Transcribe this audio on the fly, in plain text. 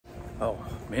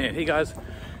Man, hey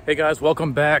guys,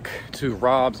 welcome back to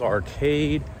Rob's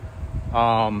Arcade.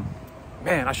 Man,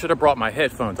 I should have brought my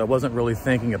headphones. I wasn't really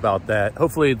thinking about that.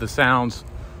 Hopefully the sounds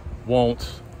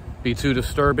won't be too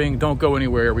disturbing. Don't go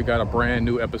anywhere. We got a brand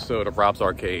new episode of Rob's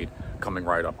Arcade coming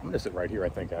right up. I'm gonna sit right here, I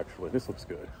think, actually. This looks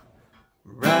good.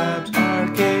 Rob's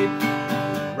Arcade,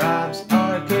 Rob's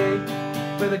Arcade,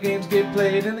 where the games get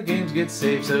played and the games get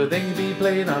saved so they can be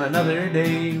played on another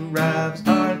day. Rob's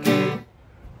Arcade.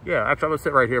 Yeah, actually, I'm gonna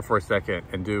sit right here for a second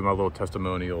and do my little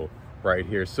testimonial right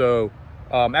here. So,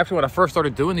 actually, when I first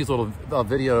started doing these little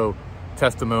video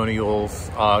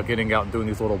testimonials, getting out and doing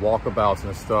these little walkabouts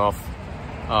and stuff,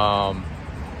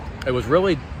 it was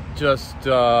really just,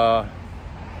 well,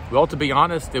 to be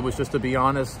honest, it was just to be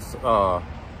honest.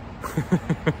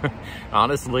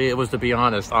 Honestly, it was to be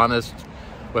honest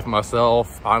with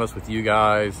myself, honest with you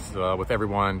guys, with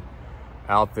everyone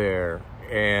out there,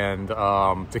 and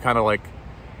to kind of like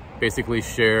basically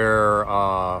share,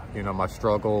 you know, my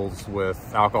struggles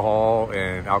with alcohol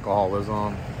and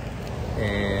alcoholism,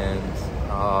 and,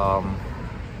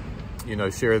 you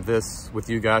know, share this with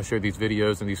you guys, share these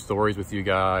videos and these stories with you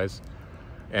guys,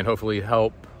 and hopefully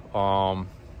help, you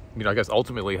know, I guess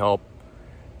ultimately help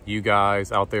you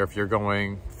guys out there if you're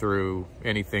going through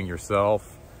anything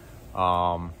yourself.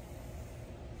 You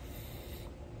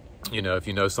know, if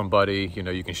you know somebody, you know,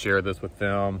 you can share this with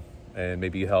them and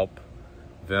maybe help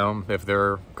them if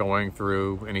they're going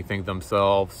through anything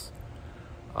themselves.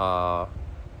 And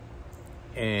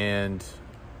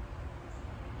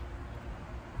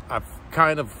I've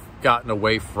kind of gotten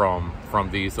away from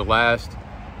these. The last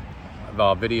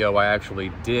video I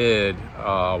actually did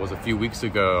was a few weeks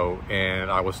ago,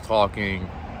 and I was talking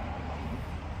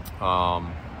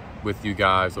with you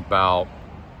guys about,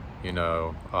 you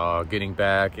know, getting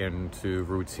back into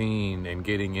routine and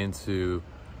getting into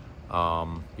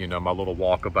you know, my little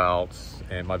walkabouts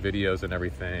and my videos and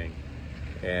everything.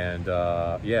 And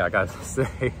yeah, I gotta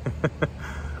say,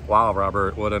 wow,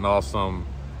 Robert, what an awesome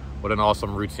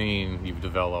routine you've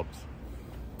developed.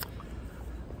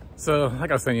 So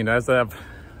like I was saying, you know, as I've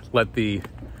let the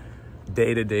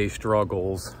day-to-day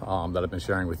struggles that I've been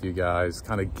sharing with you guys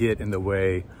kind of get in the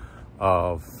way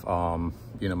of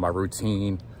you know, my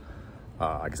routine,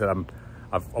 like I said,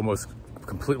 I've almost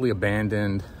completely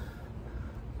abandoned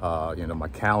you know, my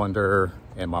calendar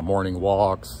and my morning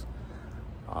walks.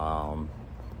 I've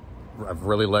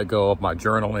really let go of my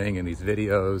journaling and these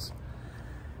videos,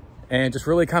 and just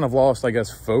really kind of lost, I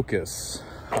guess, focus.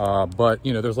 But,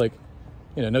 you know, there's like,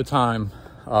 you know, no time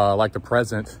like the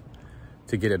present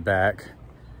to get it back.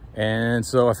 And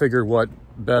so I figured what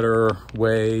better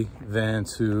way than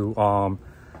to,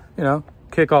 you know,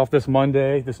 kick off this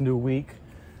Monday, this new week,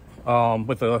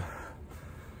 with a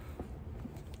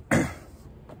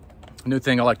new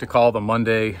thing I like to call the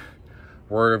Monday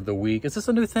word of the week. Is this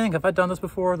a new thing? Have I done this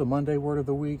before? The Monday word of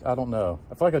the week? I don't know.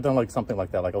 I feel like I've done like something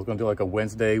like that. Like I was going to do like a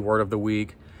Wednesday word of the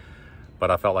week,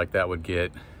 but I felt like that would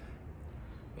get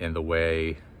in the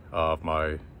way of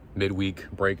my midweek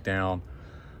breakdown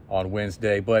on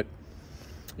Wednesday. But,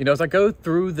 you know, as I go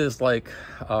through this like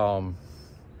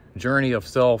journey of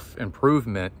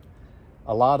self-improvement,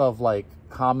 a lot of like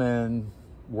common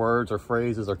words or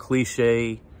phrases or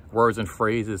cliche words and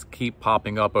phrases keep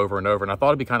popping up over and over, and I thought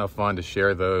it'd be kind of fun to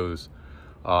share those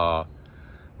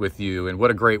with you. And what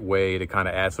a great way to kind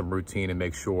of add some routine and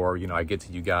make sure, you know, I get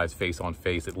to you guys face on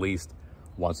face at least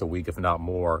once a week, if not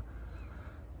more.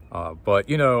 But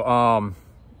you know,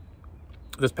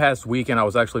 this past weekend I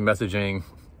was actually texting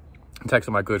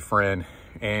my good friend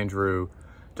Andrew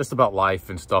just about life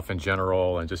and stuff in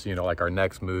general, and just, you know, like our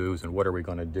next moves and what are we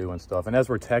going to do and stuff. And as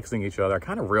we're texting each other, I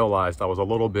kind of realized I was a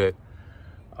little bit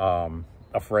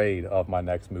afraid of my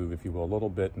next move, if you will, a little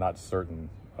bit not certain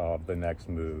of the next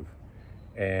move.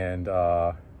 And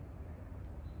a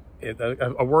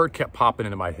word kept popping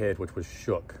into my head, which was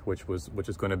shook, which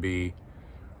is going to be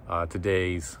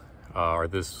today's or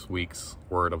this week's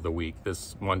word of the week,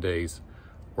 this Monday's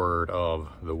word of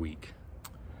the week.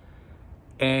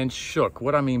 And shook,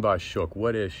 what I mean by shook,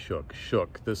 what is shook?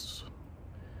 Shook, this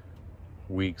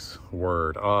week's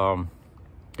word, I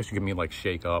guess you could mean like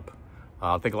shake up.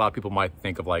 I think a lot of people might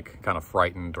think of like kind of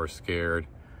frightened or scared.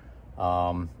 But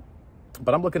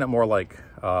I'm looking at more like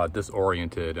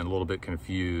disoriented and a little bit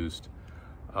confused.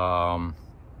 If I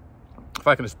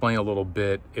can explain a little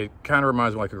bit, it kind of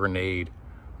reminds me like a grenade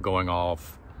going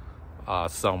off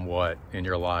somewhat in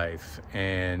your life,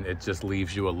 and it just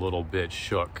leaves you a little bit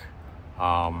shook. You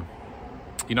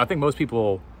know, I think most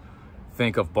people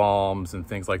think of bombs and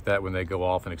things like that when they go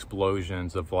off, and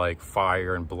explosions of like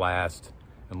fire and blast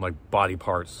and like body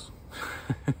parts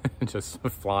just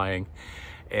flying.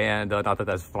 And not that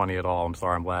that's funny at all. I'm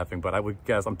sorry, I'm laughing, but I would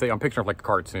guess I'm picturing like a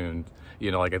cartoon.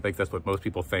 You know, like I think that's what most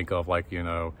people think of, like, you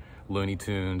know, Looney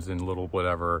Tunes and little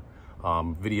whatever,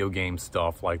 video game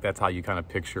stuff. Like that's how you kind of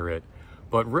picture it.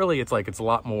 But really, it's like it's a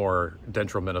lot more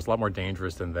detrimental. It's a lot more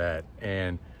dangerous than that.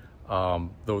 And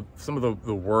some of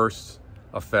the worst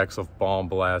effects of bomb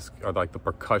blasts are like the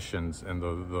percussions and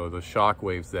the shock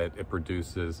waves that it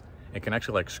produces. It can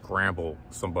actually like scramble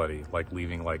somebody, like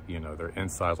leaving like, you know, their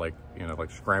insides, like, you know,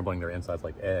 like scrambling their insides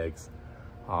like eggs.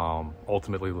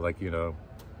 Ultimately, like, you know,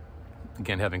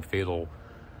 again, having fatal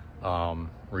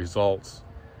results.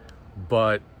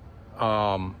 But,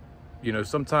 you know,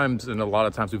 sometimes, and a lot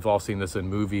of times we've all seen this in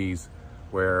movies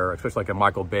where, especially like in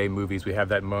Michael Bay movies, we have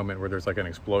that moment where there's like an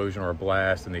explosion or a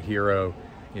blast and the hero,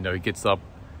 you know, he gets up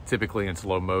typically in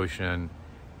slow motion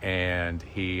and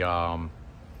he,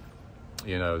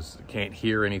 you know, can't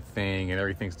hear anything and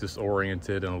everything's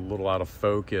disoriented and a little out of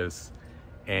focus.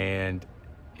 And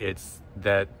it's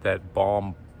that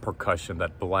bomb percussion,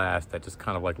 that blast that just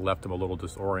kind of like left him a little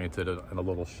disoriented and a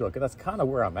little shook. And that's kind of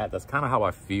where I'm at. That's kind of how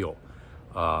I feel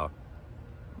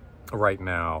right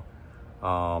now.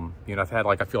 You know, I've had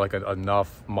like, I feel like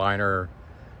enough minor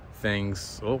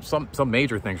things, well, some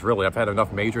major things really. I've had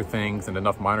enough major things and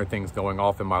enough minor things going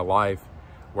off in my life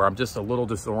where I'm just a little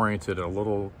disoriented and a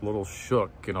little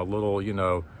shook and a little, you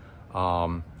know,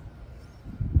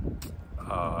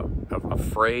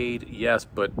 afraid, yes,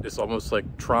 but it's almost like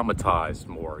traumatized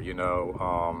more, you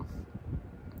know.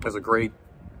 There's a great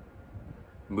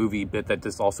movie bit that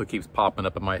just also keeps popping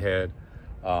up in my head.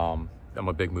 I'm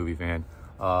a big movie fan.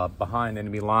 Behind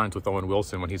Enemy Lines with Owen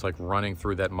Wilson, when he's like running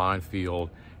through that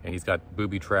minefield and he's got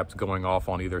booby traps going off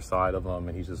on either side of him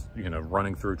and he's just, you know,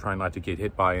 running through trying not to get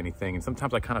hit by anything. And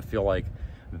sometimes I kind of feel like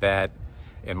that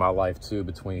in my life too,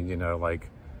 between, you know, like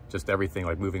just everything,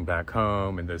 like moving back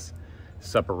home and this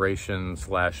separation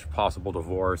 / possible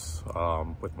divorce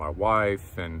with my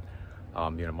wife and,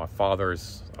 you know, my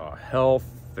father's health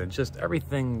and just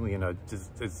everything, you know,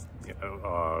 just you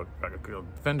know,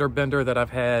 fender bender that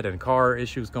I've had and car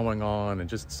issues going on and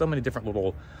just so many different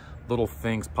little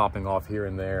things popping off here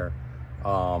and there,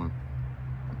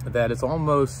 that it's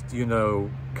almost, you know,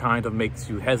 kind of makes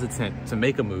you hesitant to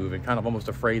make a move and kind of almost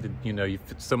afraid that, you know, you've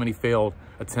so many failed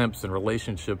attempts and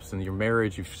relationships and your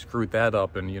marriage, you've screwed that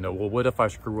up. And, you know, well, what if I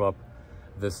screw up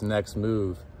this next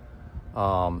move?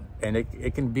 And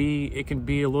it can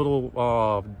be a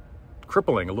little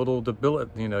crippling, a little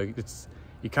debilitating. You know,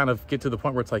 you kind of get to the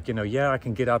point where it's like, you know, yeah, I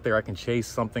can get out there, I can chase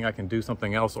something, I can do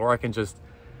something else, or I can just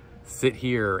sit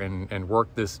here and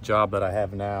work this job that I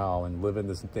have now and live in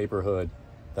this neighborhood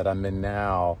that I'm in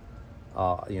now,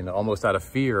 you know, almost out of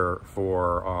fear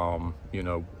for, you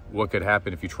know, what could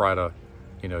happen if you try to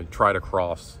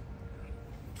cross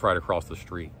the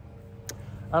street.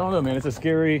 I don't know, man. It's a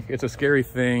scary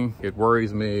thing. It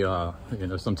worries me. You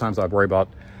know, sometimes I worry about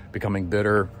becoming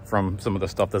bitter from some of the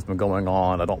stuff that's been going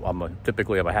on. I'm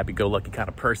typically a happy-go-lucky kind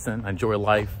of person. I enjoy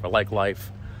life. I like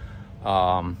life.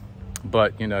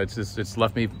 But, you know, it's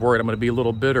left me worried I'm going to be a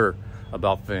little bitter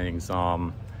about things.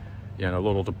 You know, a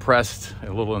little depressed,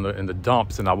 a little in the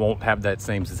dumps, and I won't have that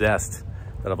same zest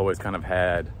that I've always kind of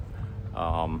had,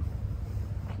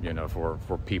 you know,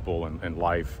 for people and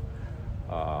life,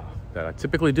 that I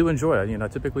typically do enjoy. You know, I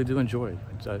typically do enjoy it.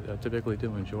 I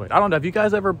don't know. Have you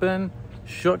guys ever been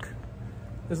shook?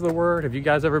 Is the word? Have you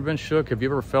guys ever been shook? Have you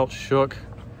ever felt shook?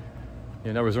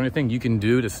 You know, was there anything you can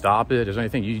do to stop it? Is there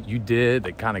anything you did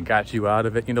that kind of got you out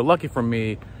of it? You know, lucky for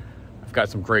me, I've got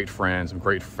some great friends, some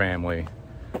great family.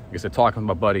 Like I said, talking with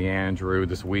my buddy Andrew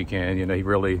this weekend, you know, he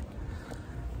really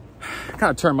kind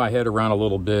of turned my head around a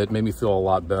little bit, made me feel a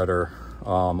lot better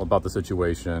about the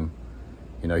situation.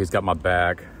 You know, he's got my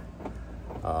back.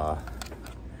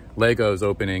 Lego's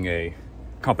opening a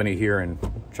company here in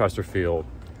Chesterfield,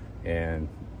 and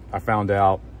I found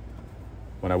out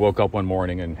when I woke up one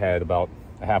morning and had about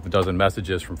a half a dozen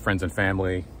messages from friends and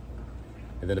family,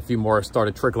 and then a few more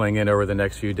started trickling in over the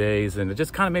next few days. And it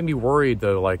just kind of made me worried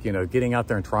though, like, you know, getting out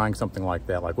there and trying something like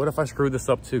that. Like, what if I screw this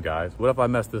up too, guys? What if I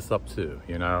mess this up too,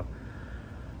 you know?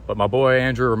 But my boy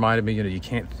Andrew reminded me, you know, you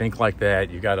can't think like that.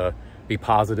 You gotta be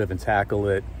positive and tackle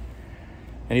it.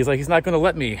 And he's like, he's not gonna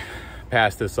let me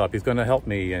pass this up. He's gonna help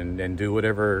me and do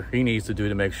whatever he needs to do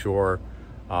to make sure,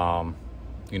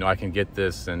 you know, I can get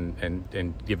this and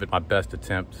give it my best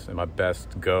attempts and my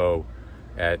best go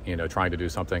at, you know, trying to do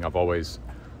something I've always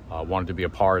wanted to be a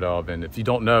part of. And if you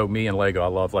don't know me and Lego, I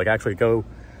love, like, actually go,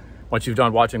 once you've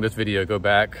done watching this video, go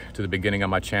back to the beginning of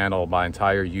my channel. My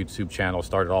entire YouTube channel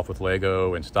started off with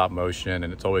Lego and stop motion,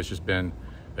 and it's always just been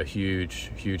a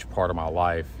huge part of my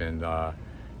life. And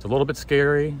it's a little bit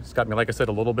scary. It's got me, like I said,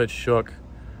 a little bit shook.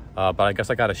 But I guess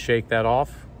I got to shake that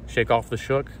off. Shake off the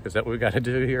shook. Is that what we got to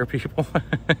do here, people?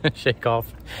 shake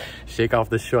off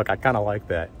the shook. I kind of like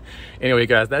that. Anyway,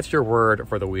 guys, that's your word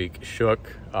for the week,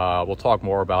 shook. We'll talk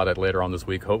more about it later on this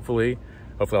week, hopefully.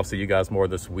 Hopefully I'll see you guys more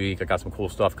this week. I got some cool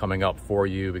stuff coming up for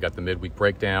you. We got the midweek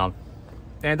breakdown.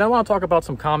 And then I want to talk about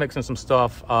some comics and some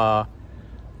stuff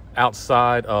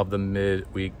outside of the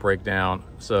midweek breakdown.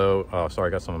 So, sorry,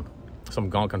 I got some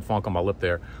gunk and funk on my lip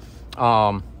there.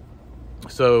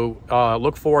 So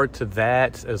look forward to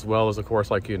that, as well as, of course,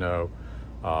 like, you know,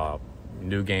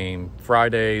 new game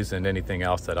Fridays and anything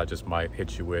else that I just might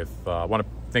hit you with. I want to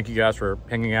thank you guys for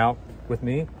hanging out with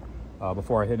me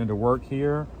before I head into work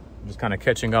here. Just kind of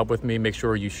catching up with me. Make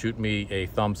sure you shoot me a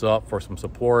thumbs up for some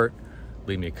support.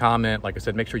 Leave me a comment. Like I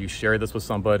said, make sure you share this with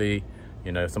somebody,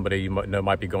 you know, somebody you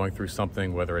might be going through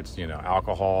something, whether it's, you know,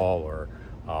 alcohol or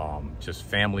just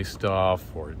family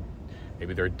stuff, or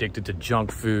maybe they're addicted to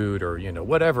junk food, or, you know,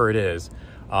 whatever it is.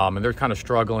 And they're kind of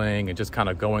struggling and just kind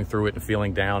of going through it and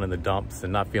feeling down in the dumps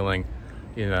and not feeling,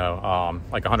 you know,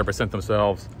 like 100%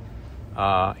 themselves.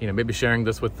 You know, maybe sharing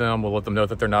this with them will let them know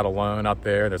that they're not alone out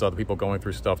there. There's other people going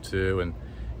through stuff too. And,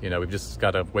 you know, we've just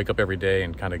got to wake up every day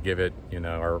and kind of give it, you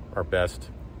know, our best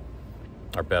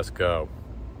go.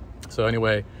 So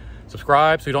anyway,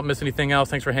 subscribe so you don't miss anything else.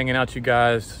 Thanks for hanging out, you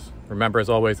guys. Remember, as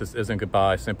always, this isn't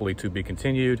goodbye, simply to be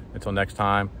continued. Until next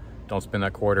time, don't spend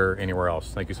that quarter anywhere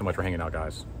else. Thank you so much for hanging out,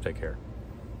 guys. Take care.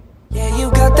 Yeah,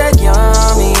 you got that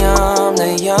yummy,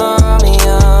 the yummy,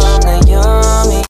 the yum.